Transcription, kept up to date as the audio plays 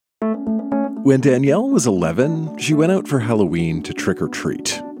When Danielle was 11, she went out for Halloween to trick or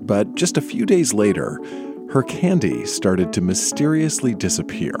treat. But just a few days later, her candy started to mysteriously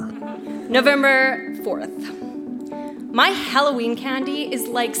disappear. November 4th. My Halloween candy is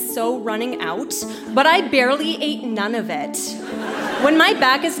like so running out, but I barely ate none of it. When my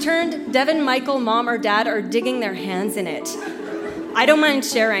back is turned, Devin, Michael, Mom, or Dad are digging their hands in it. I don't mind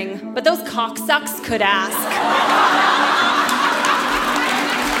sharing, but those cocksucks could ask.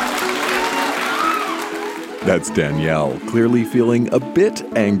 That's Danielle, clearly feeling a bit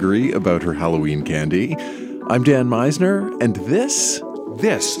angry about her Halloween candy. I'm Dan Meisner, and this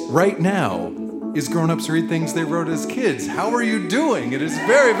right now is Grown Ups Read Things They Wrote as Kids. How are you doing? It is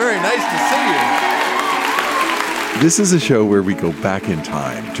very, very nice to see you. This is a show where we go back in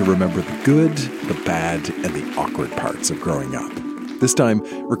time to remember the good, the bad, and the awkward parts of growing up. This time,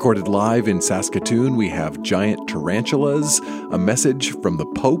 recorded live in Saskatoon, we have giant tarantulas, a message from the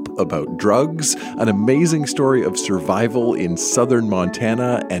Pope about drugs, an amazing story of survival in southern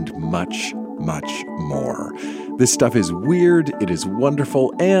Montana, and much, much more. This stuff is weird, it is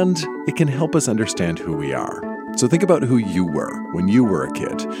wonderful, and it can help us understand who we are. So think about who you were when you were a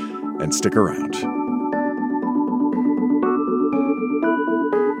kid, and stick around.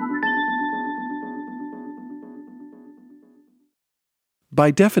 By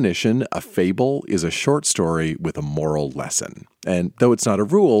definition, a fable is a short story with a moral lesson. And though it's not a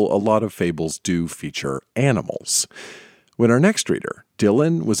rule, a lot of fables do feature animals. When our next reader,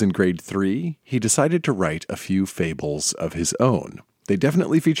 Dylan, was in grade 3, he decided to write a few fables of his own. They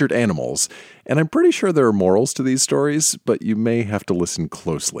definitely featured animals, and I'm pretty sure there are morals to these stories, but you may have to listen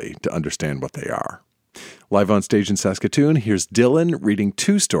closely to understand what they are. Live on stage in Saskatoon, here's Dylan reading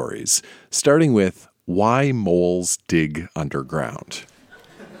 2 stories, starting with Why Moles Dig Underground.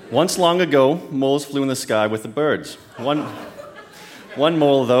 Once long ago, moles flew in the sky with the birds. One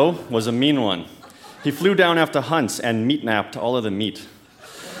mole, though, was a mean one. He flew down after hunts and meat-napped all of the meat.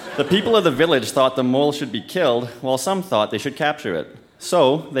 The people of the village thought the mole should be killed, while some thought they should capture it.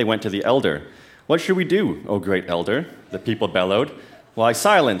 So they went to the elder. "What should we do, O great elder?" the people bellowed. "Why,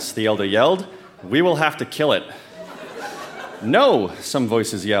 silence," the elder yelled. "We will have to kill it." "No," some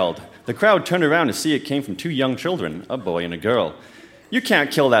voices yelled. The crowd turned around to see it came from 2 young children, a boy and a girl. "You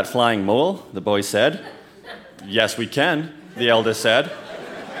can't kill that flying mole," the boy said. "Yes, we can," the elder said.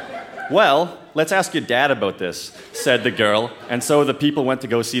 "Well, let's ask your dad about this," said the girl, and so the people went to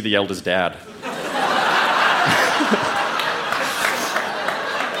go see the elder's dad.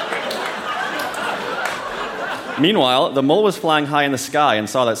 Meanwhile, the mole was flying high in the sky and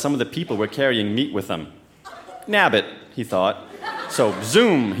saw that some of the people were carrying meat with them. "Nab it," he thought. So,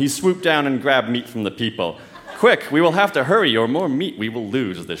 zoom, he swooped down and grabbed meat from the people. "Quick, we will have to hurry, or more meat we will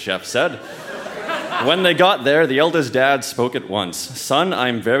lose," the chef said. When they got there, the elder's dad spoke at once. "Son, I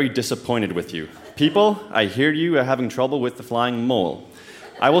am very disappointed with you. People, I hear you are having trouble with the flying mole.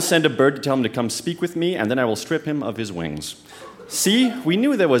 I will send a bird to tell him to come speak with me, and then I will strip him of his wings." "See, we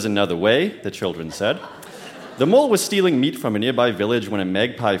knew there was another way," the children said. The mole was stealing meat from a nearby village when a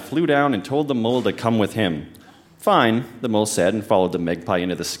magpie flew down and told the mole to come with him. "Fine," the mole said, and followed the magpie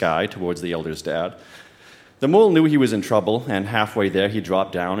into the sky towards the elder's dad. The mole knew he was in trouble, and halfway there he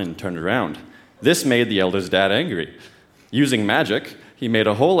dropped down and turned around. This made the elder's dad angry. Using magic, he made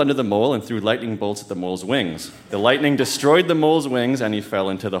a hole under the mole and threw lightning bolts at the mole's wings. The lightning destroyed the mole's wings, and he fell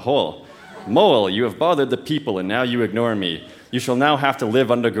into the hole. "Mole, you have bothered the people, and now you ignore me. You shall now have to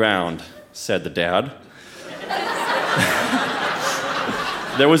live underground," said the dad.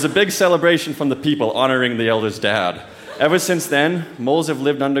 There was a big celebration from the people honoring the elder's dad. Ever since then, moles have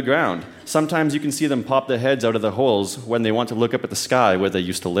lived underground. Sometimes you can see them pop their heads out of the holes when they want to look up at the sky where they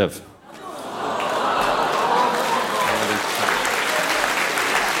used to live.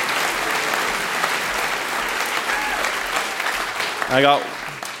 I got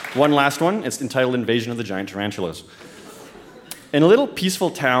one last one. It's entitled Invasion of the Giant Tarantulas. In a little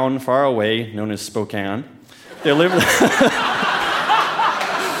peaceful town far away known as Spokane, there lived...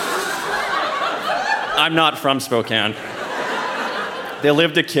 I'm not from Spokane. There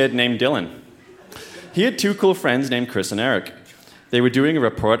lived a kid named Dylan. He had 2 cool friends named Chris and Eric. They were doing a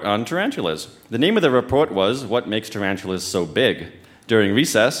report on tarantulas. The name of the report was What Makes Tarantulas So Big. During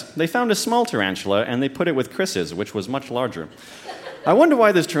recess, they found a small tarantula and they put it with Chris's, which was much larger. "I wonder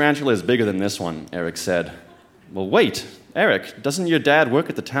why this tarantula is bigger than this one," Eric said. "Well, wait, Eric, doesn't your dad work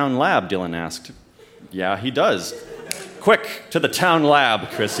at the town lab?" Dylan asked. "Yeah, he does." "Quick, to the town lab,"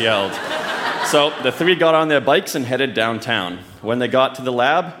 Chris yelled. So the 3 got on their bikes and headed downtown. When they got to the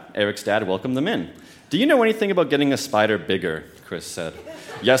lab, Eric's dad welcomed them in. "Do you know anything about getting a spider bigger?" Chris said.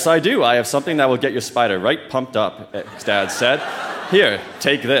 "Yes, I do. I have something that will get your spider right pumped up," Eric's dad said. "Here,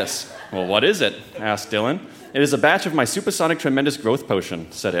 take this." Well, what is it? Asked Dylan. It is a batch of my supersonic tremendous growth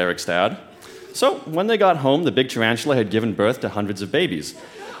potion, said Eric's dad. So, when they got home, the big tarantula had given birth to hundreds of babies.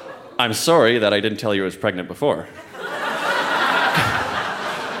 I'm sorry that I didn't tell you I was pregnant before.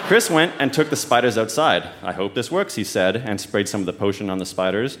 Chris went and took the spiders outside. I hope this works, he said, and sprayed some of the potion on the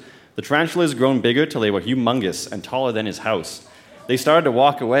spiders. The tarantulas grown bigger till they were humongous and taller than his house. They started to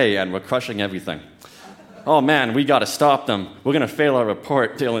walk away and were crushing everything. Oh man, we gotta stop them. We're gonna fail our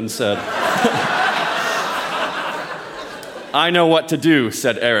report, Dylan said. I know what to do,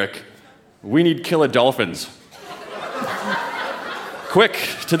 said Eric. We need killer dolphins. Quick,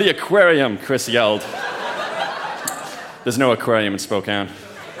 to the aquarium, Chris yelled. There's no aquarium in Spokane.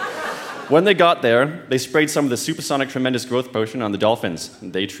 When they got there, they sprayed some of the supersonic tremendous growth potion on the dolphins.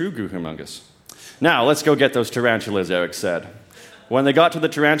 They too grew humongous. Now, let's go get those tarantulas, Eric said. When they got to the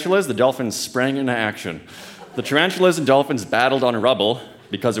tarantulas, the dolphins sprang into action. The tarantulas and dolphins battled on rubble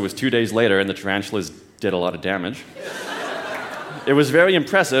because it was 2 days later and the tarantulas did a lot of damage. It was very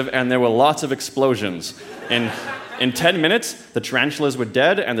impressive, and there were lots of explosions. In 10 minutes, the tarantulas were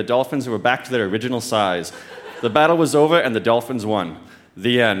dead, and the dolphins were back to their original size. The battle was over, and the dolphins won.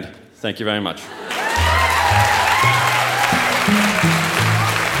 The end. Thank you very much.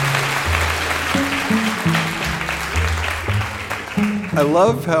 I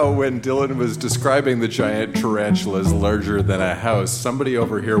love how when Dylan was describing the giant tarantulas larger than a house, somebody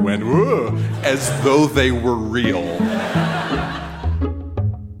over here went, whoa, as though they were real.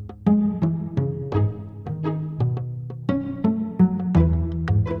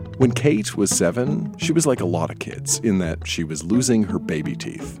 When Kate was 7, she was like a lot of kids in that she was losing her baby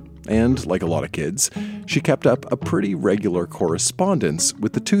teeth. And like a lot of kids, she kept up a pretty regular correspondence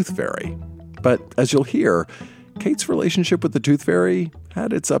with the tooth fairy. But as you'll hear, Kate's relationship with the tooth fairy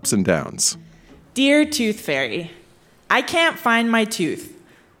had its ups and downs. Dear Tooth Fairy, I can't find my tooth.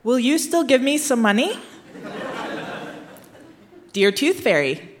 Will you still give me some money? Dear Tooth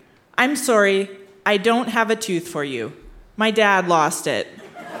Fairy, I'm sorry, I don't have a tooth for you. My dad lost it.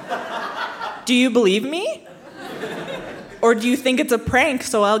 Do you believe me? Or do you think it's a prank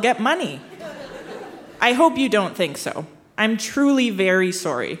so I'll get money? I hope you don't think so. I'm truly very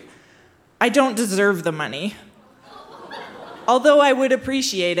sorry. I don't deserve the money. Although I would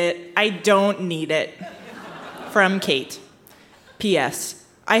appreciate it, I don't need it. From Kate. P.S.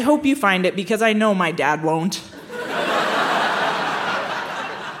 I hope you find it because I know my dad won't.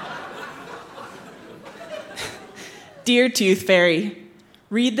 Dear Tooth Fairy,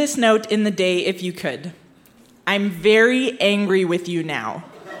 read this note in the day if you could. I'm very angry with you now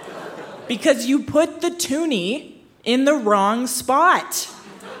because you put the toonie in the wrong spot.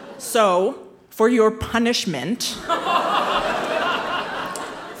 So, for your punishment,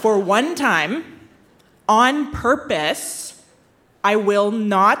 for one time, on purpose, I will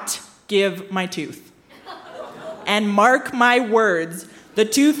not give my tooth. And mark my words, the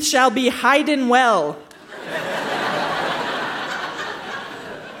tooth shall be hidden well.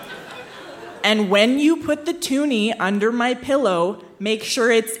 And when you put the toonie under my pillow, make sure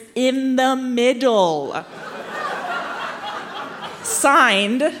it's in the middle.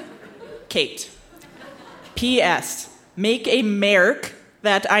 Signed, Kate. P.S. Make a mark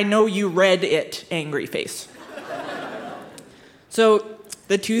that I know you read it, angry face. So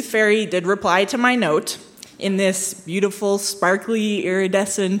the tooth fairy did reply to my note in this beautiful, sparkly,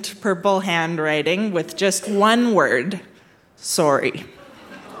 iridescent purple handwriting with just one word, sorry.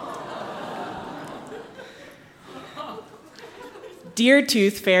 Dear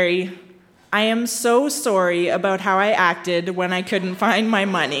Tooth Fairy, I am so sorry about how I acted when I couldn't find my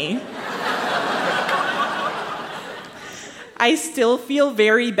money. I still feel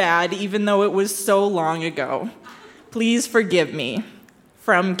very bad even though it was so long ago. Please forgive me.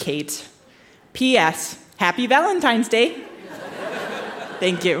 From Kate. P.S. Happy Valentine's Day.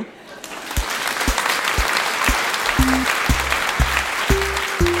 Thank you.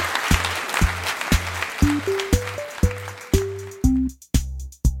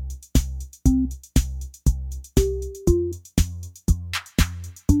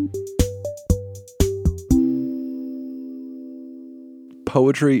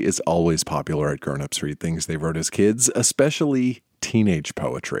 Poetry is always popular at Grown Ups Read Things They Wrote as Kids, especially teenage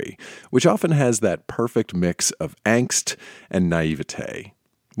poetry, which often has that perfect mix of angst and naivete.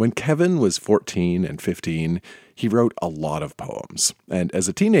 When Kevin was 14 and 15, he wrote a lot of poems, and as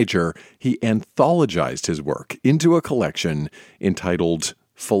a teenager, he anthologized his work into a collection entitled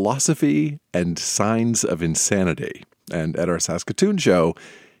Philosophy and Signs of Insanity. And at our Saskatoon show,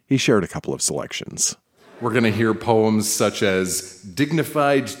 he shared a couple of selections. We're going to hear poems such as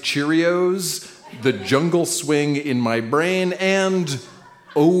Dignified Cheerios, The Jungle Swing in My Brain, and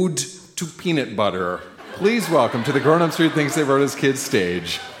Ode to peanut butter. Please welcome to the Grown Ups Read Things They Wrote as Kids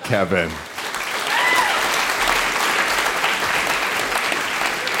stage, Kevin.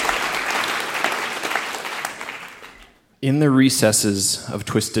 In the recesses of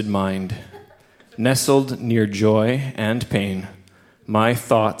twisted mind, nestled near joy and pain, my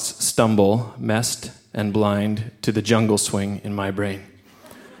thoughts stumble, messed and blind, to the jungle swing in my brain.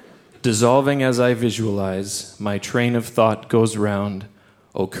 Dissolving as I visualize, my train of thought goes round.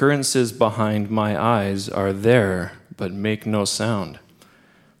 Occurrences behind my eyes are there, but make no sound.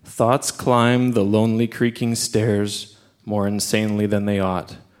 Thoughts climb the lonely creaking stairs more insanely than they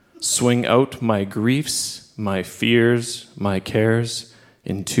ought. Swing out my griefs, my fears, my cares,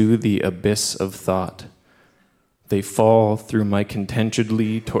 into the abyss of thought. They fall through my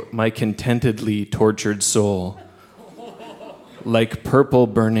contentedly tortured soul, like purple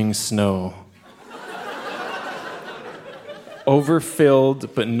burning snow.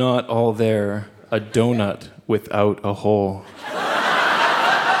 Overfilled, but not all there, a donut without a hole.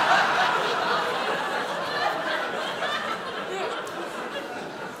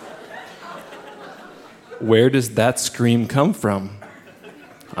 Where does that scream come from?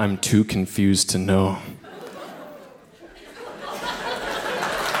 I'm too confused to know.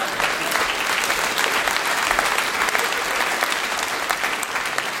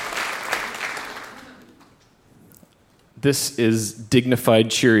 This is Dignified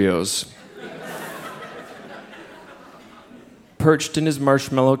Cheerios. Perched in his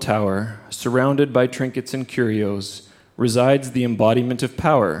marshmallow tower, surrounded by trinkets and curios, resides the embodiment of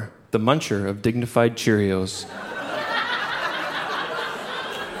power, the muncher of dignified Cheerios.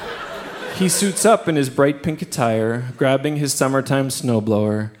 He suits up in his bright pink attire, grabbing his summertime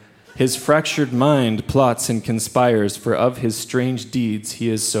snowblower. His fractured mind plots and conspires, for of his strange deeds he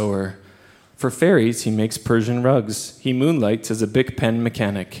is sower. For fairies, he makes Persian rugs. He moonlights as a Bic pen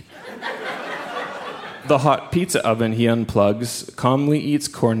mechanic. The hot pizza oven he unplugs, calmly eats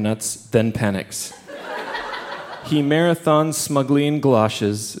corn nuts, then panics. He marathons smugly in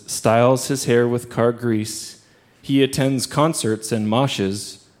galoshes, styles his hair with car grease. He attends concerts and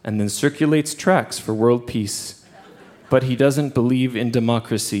moshes, and then circulates tracts for world peace. But he doesn't believe in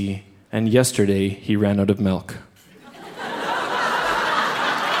democracy, and yesterday he ran out of milk.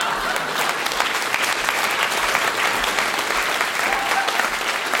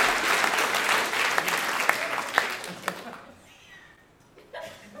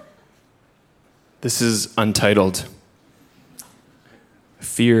 This is untitled.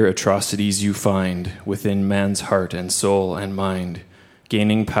 Fear atrocities you find within man's heart and soul and mind,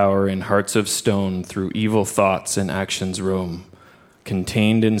 gaining power in hearts of stone through evil thoughts and actions roam.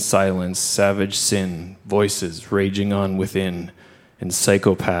 Contained in silence, savage sin, voices raging on within, in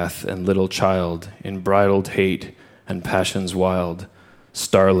psychopath and little child, in bridled hate and passions wild,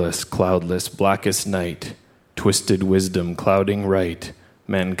 starless, cloudless, blackest night, twisted wisdom clouding right,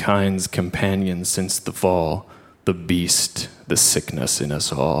 mankind's companion since the fall, the beast, the sickness in us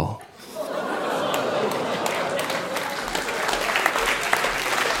all.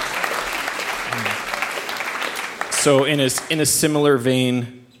 So in a similar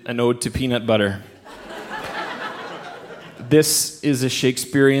vein, an ode to peanut butter. This is a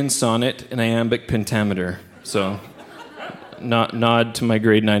Shakespearean sonnet in iambic pentameter. So nod to my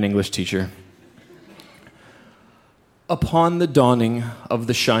grade 9 English teacher. Upon the dawning of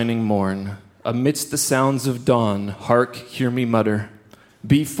the shining morn, amidst the sounds of dawn, hark, hear me mutter.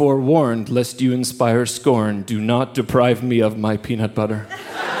 Be forewarned, lest you inspire scorn. Do not deprive me of my peanut butter.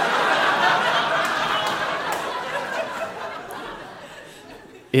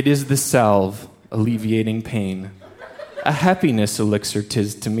 It is the salve, alleviating pain. A happiness elixir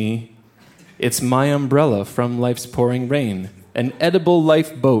 'tis to me. It's my umbrella from life's pouring rain, an edible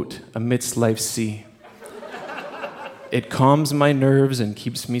lifeboat amidst life's sea. It calms my nerves and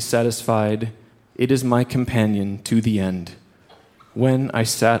keeps me satisfied. It is my companion to the end. When I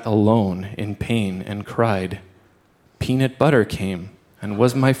sat alone in pain and cried, peanut butter came and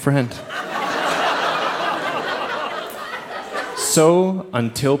was my friend. So,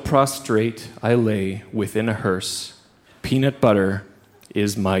 until prostrate I lay within a hearse, peanut butter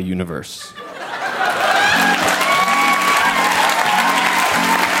is my universe.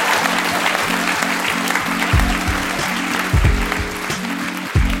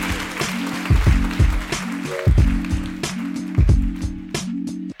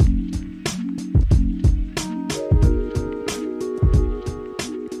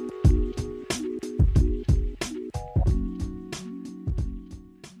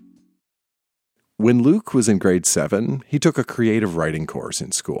 When Luke was in grade 7, he took a creative writing course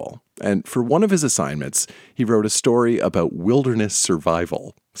in school. And for one of his assignments, he wrote a story about wilderness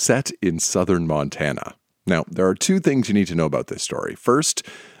survival set in southern Montana. Now, there are two things you need to know about this story. First,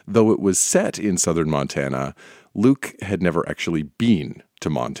 though it was set in southern Montana, Luke had never actually been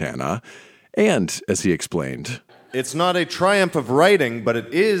to Montana. And, as he explained, it's not a triumph of writing, but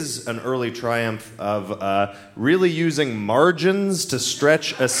it is an early triumph of really using margins to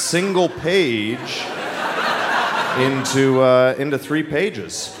stretch a single page into 3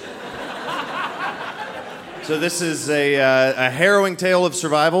 pages. So this is a harrowing tale of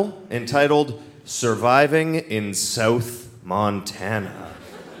survival entitled Surviving in South Montana.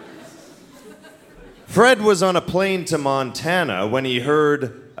 Fred was on a plane to Montana when he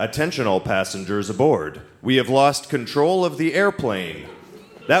heard, "Attention all passengers aboard. We have lost control of the airplane."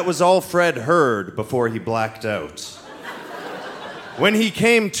 That was all Fred heard before he blacked out. When he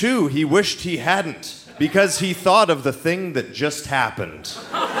came to, he wished he hadn't, because he thought of the thing that just happened.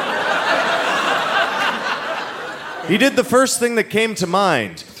 He did the first thing that came to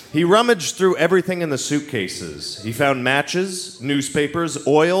mind. He rummaged through everything in the suitcases. He found matches, newspapers,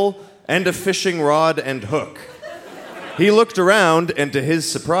 oil, and a fishing rod and hook. He looked around, and to his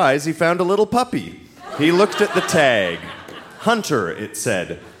surprise, he found a little puppy. He looked at the tag. Hunter, it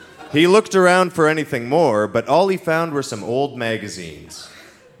said. He looked around for anything more, but all he found were some old magazines.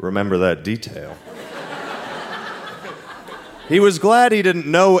 Remember that detail. He was glad he didn't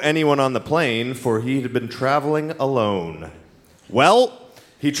know anyone on the plane, for he had been traveling alone. Well,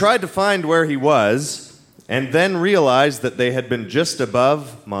 he tried to find where he was, and then realized that they had been just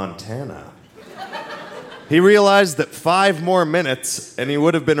above Montana. He realized that 5 more minutes, and he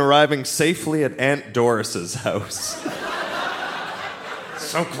would have been arriving safely at Aunt Doris's house.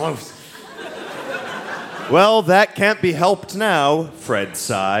 So close. Well, that can't be helped now, Fred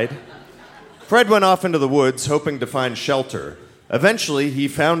sighed. Fred went off into the woods, hoping to find shelter. Eventually, he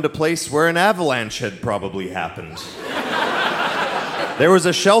found a place where an avalanche had probably happened. There was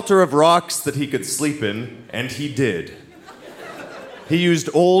a shelter of rocks that he could sleep in, and he did. He used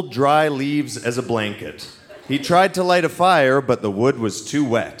old, dry leaves as a blanket. He tried to light a fire, but the wood was too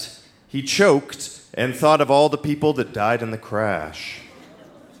wet. He choked and thought of all the people that died in the crash.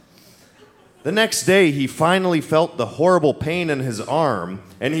 The next day, he finally felt the horrible pain in his arm,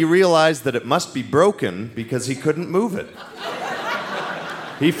 and he realized that it must be broken because he couldn't move it.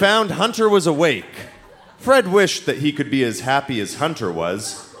 He found Hunter was awake. Fred wished that he could be as happy as Hunter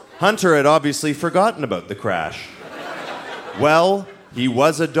was. Hunter had obviously forgotten about the crash. Well, he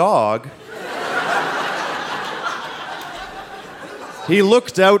was a dog. He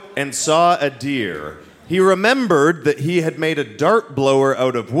looked out and saw a deer. He remembered that he had made a dart blower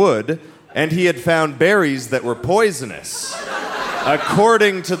out of wood, and he had found berries that were poisonous,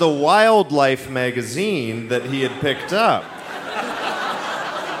 according to the wildlife magazine that he had picked up.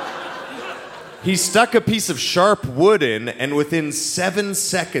 He stuck a piece of sharp wood in, and within 7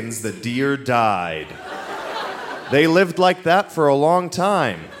 seconds, the deer died. They lived like that for a long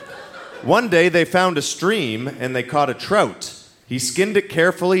time. One day, they found a stream, and they caught a trout. He skinned it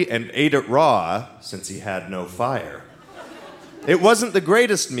carefully and ate it raw, since he had no fire. It wasn't the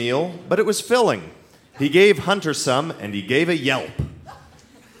greatest meal, but it was filling. He gave Hunter some, and he gave a yelp.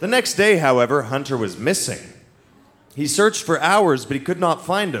 The next day, however, Hunter was missing. He searched for hours, but he could not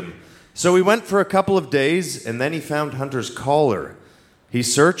find him. So he went for a couple of days, and then he found Hunter's collar. He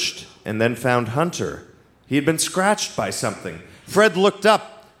searched, and then found Hunter. He had been scratched by something. Fred looked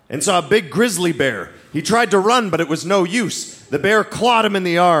up and saw a big grizzly bear. He tried to run, but it was no use. The bear clawed him in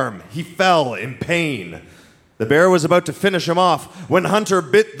the arm. He fell in pain. The bear was about to finish him off when Hunter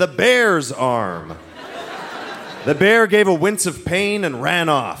bit the bear's arm. The bear gave a wince of pain and ran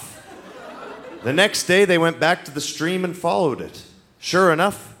off. The next day, they went back to the stream and followed it. Sure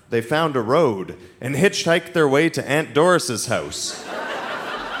enough, they found a road and hitchhiked their way to Aunt Doris's house.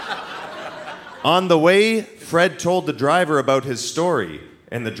 On the way, Fred told the driver about his story,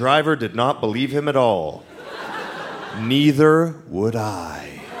 and the driver did not believe him at all. Neither would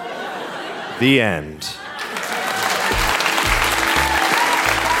I. The end.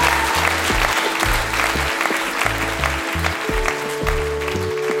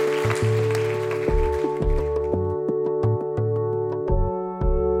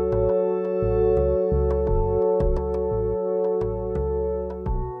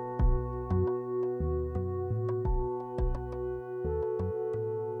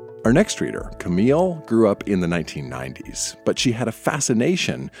 Our next reader, Camille, grew up in the 1990s, but she had a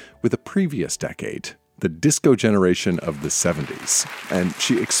fascination with a previous decade, the disco generation of the 70s, and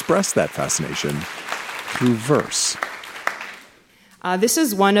she expressed that fascination through verse. This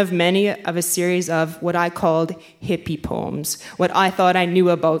is one of many of a series of what I called hippie poems, what I thought I knew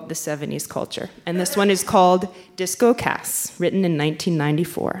about the 70s culture. And this one is called Disco Cass, written in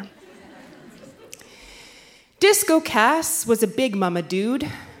 1994. Disco Cass was a big mama dude.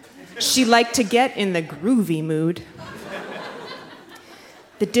 She liked to get in the groovy mood.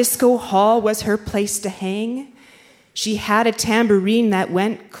 The disco hall was her place to hang. She had a tambourine that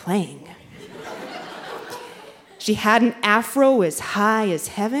went clang. She had an afro as high as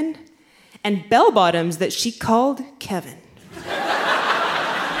heaven and bell-bottoms that she called Kevin.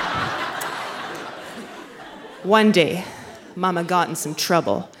 One day, Mama got in some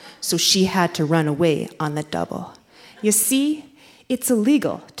trouble, so she had to run away on the double. You see, it's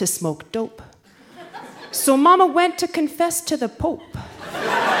illegal to smoke dope. So Mama went to confess to the Pope.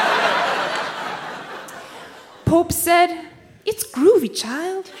 Pope said, "It's groovy,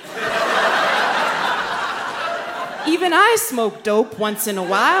 child. Even I smoke dope once in a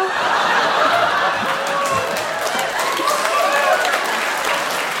while."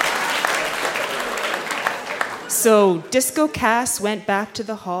 So Disco Cass went back to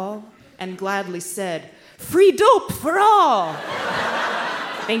the hall and gladly said, "Free dope for all."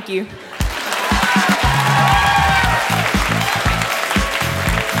 Thank you.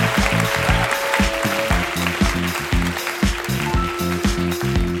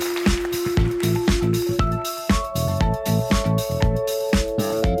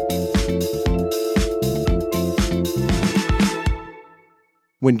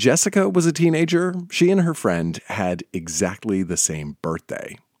 When Jessica was a teenager, she and her friend had exactly the same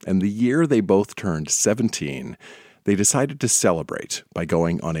birthday. And the year they both turned 17, they decided to celebrate by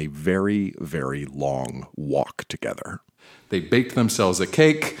going on a very, very long walk together. They baked themselves a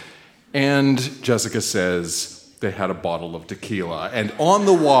cake, and Jessica says they had a bottle of tequila. And on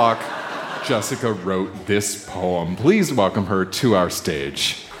the walk, Jessica wrote this poem. Please welcome her to our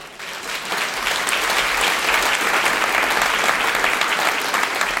stage.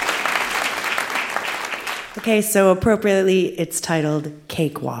 Okay, so appropriately, it's titled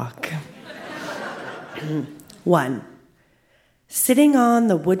Cakewalk. 1. Sitting on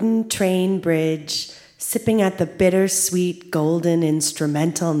the wooden train bridge, sipping at the bittersweet golden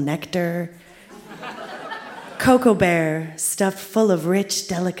instrumental nectar. Cocoa Bear, stuffed full of rich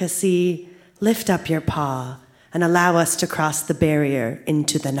delicacy, lift up your paw and allow us to cross the barrier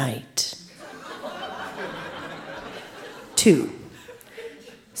into the night. 2.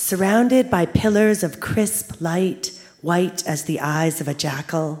 Surrounded by pillars of crisp light, white as the eyes of a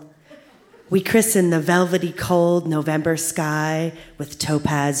jackal, we christen the velvety cold November sky with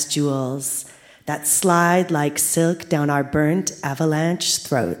topaz jewels that slide like silk down our burnt avalanche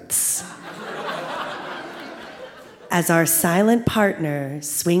throats. As our silent partner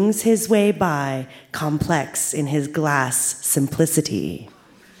swings his way by, complex in his glass simplicity.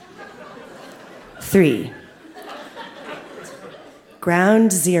 3.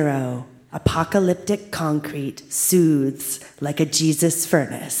 Ground zero, apocalyptic concrete soothes like a Jesus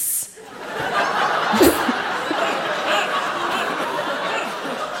furnace.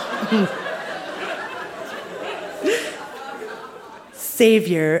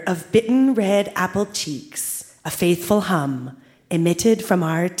 Savior of bitten red apple cheeks, a faithful hum emitted from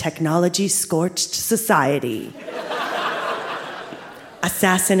our technology-scorched society.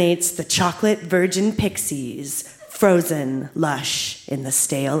 Assassinates the chocolate virgin pixies, frozen lush in the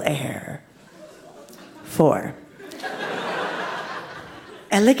stale air. 4.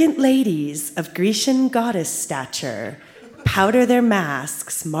 Elegant ladies of Grecian goddess stature powder their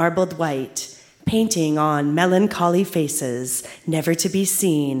masks marbled white, painting on melancholy faces never to be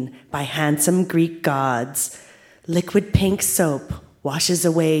seen by handsome Greek gods. Liquid pink soap washes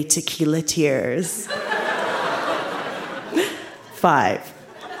away tequila tears. 5.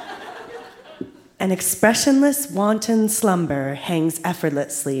 An expressionless wanton slumber hangs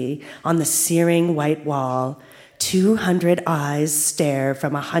effortlessly on the searing white wall. 200 eyes stare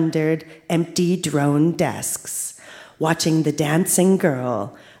from 100 empty drone desks, watching the dancing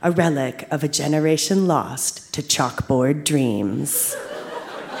girl, a relic of a generation lost to chalkboard dreams.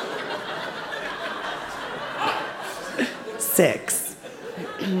 6.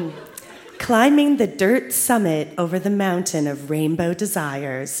 Climbing the dirt summit over the mountain of rainbow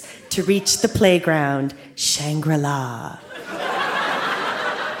desires to reach the playground, Shangri-La.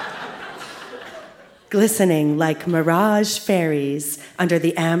 Glistening like mirage fairies under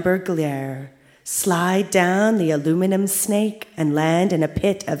the amber glare, slide down the aluminum snake and land in a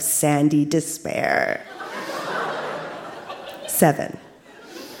pit of sandy despair. 7.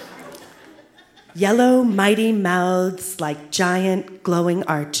 Yellow mighty mouths like giant glowing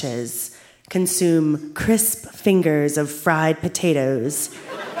arches consume crisp fingers of fried potatoes,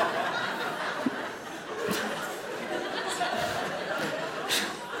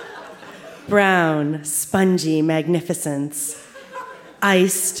 brown, spongy magnificence,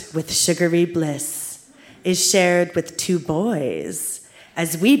 iced with sugary bliss, is shared with two boys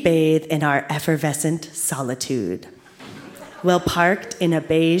as we bathe in our effervescent solitude, while parked in a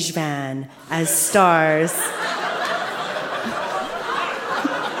beige van as stars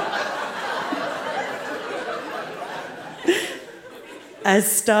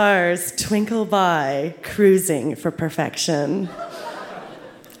twinkle by, cruising for perfection.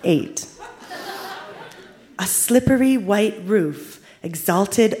 8. A slippery white roof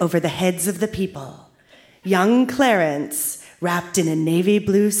exalted over the heads of the people. Young Clarence, wrapped in a navy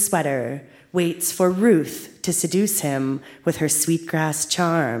blue sweater, waits for Ruth to seduce him with her sweetgrass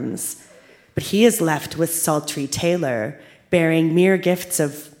charms. But he is left with sultry Taylor, bearing mere gifts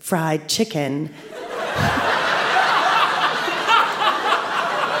of fried chicken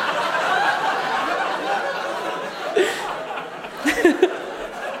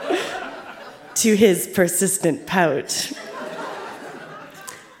to his persistent pout.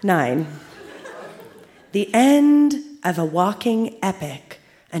 9. The end of a walking epic,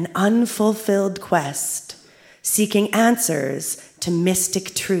 an unfulfilled quest, seeking answers to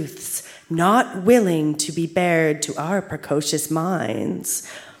mystic truths, not willing to be bared to our precocious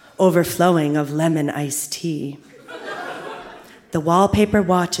minds, overflowing of lemon iced tea. The wallpaper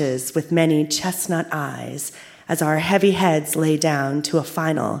watches with many chestnut eyes as our heavy heads lay down to a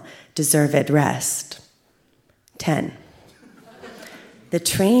final deserved rest. 10. The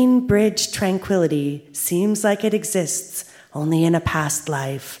train bridge tranquility seems like it exists only in a past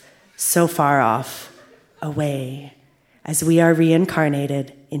life, so far off, away, as we are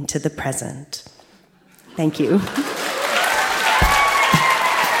reincarnated into the present. Thank you.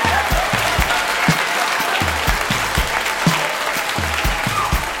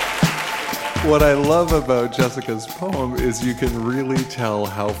 What I love about Jessica's poem is you can really tell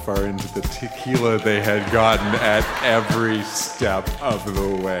how far into the tequila they had gotten at every step of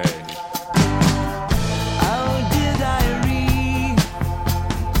the way.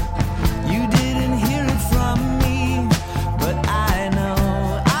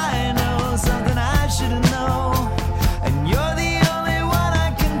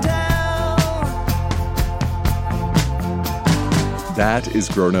 That is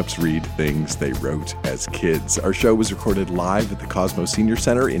Grown Ups Read Things They Wrote as Kids. Our show was recorded live at the Cosmo Seniors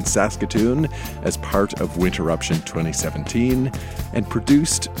Center in Saskatoon as part of Winterruption 2017 and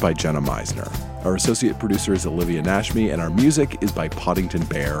produced by Jenna Meisner. Our associate producer is Olivia Nashmi, and our music is by Poddington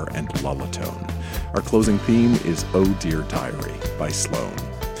Bear and Lullitone. Our closing theme is Oh Dear Diary by Sloan.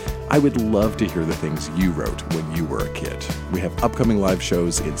 I would love to hear the things you wrote when you were a kid. We have upcoming live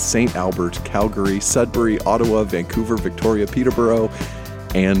shows in St. Albert, Calgary, Sudbury, Ottawa, Vancouver, Victoria, Peterborough,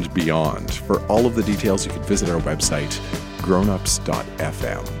 and beyond. For all of the details, you can visit our website,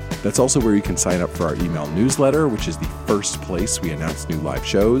 grownups.fm. That's also where you can sign up for our email newsletter, which is the first place we announce new live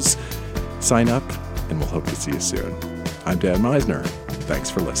shows. Sign up, and we'll hope to see you soon. I'm Dan Meisner. Thanks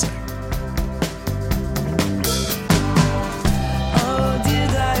for listening.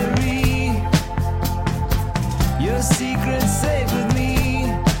 See